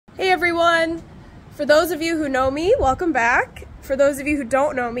everyone! For those of you who know me, welcome back. For those of you who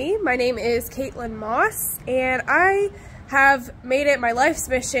don't know me, my name is Kaitlyn Moss, and I have made it my life's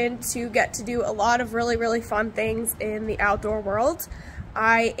mission to get to do a lot of really fun things in the outdoor world.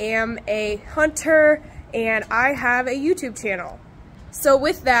 I am a hunter and I have a YouTube channel. So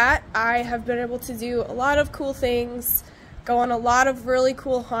with that, I have been able to do a lot of cool things, go on a lot of really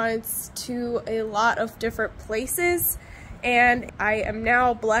cool hunts to a lot of different places, and I am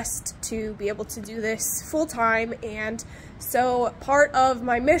now blessed to be able to do this full time. And so part of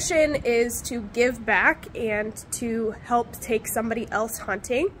my mission is to give back and to help take somebody else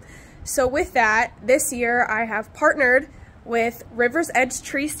hunting. So with that, this year I have partnered with River's Edge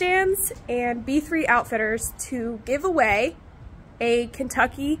Treestands and B3 Outfitters to give away a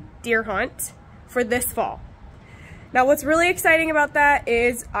Kentucky deer hunt for this fall. Now what's really exciting about that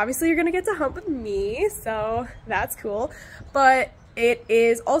is obviously you're gonna get to hunt with me, so that's cool, but it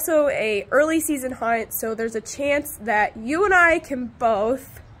is also a early season hunt, so there's a chance that you and I can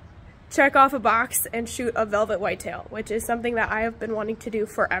both check off a box and shoot a velvet whitetail, which is something that I have been wanting to do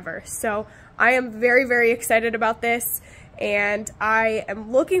forever. So I am very excited about this, and I am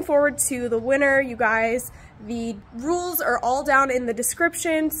looking forward to the winner, you guys. The rules are all down in the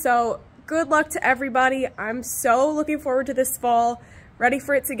description, so good luck to everybody. I'm so looking forward to this fall, ready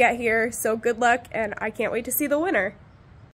for it to get here, so good luck, and I can't wait to see the winner.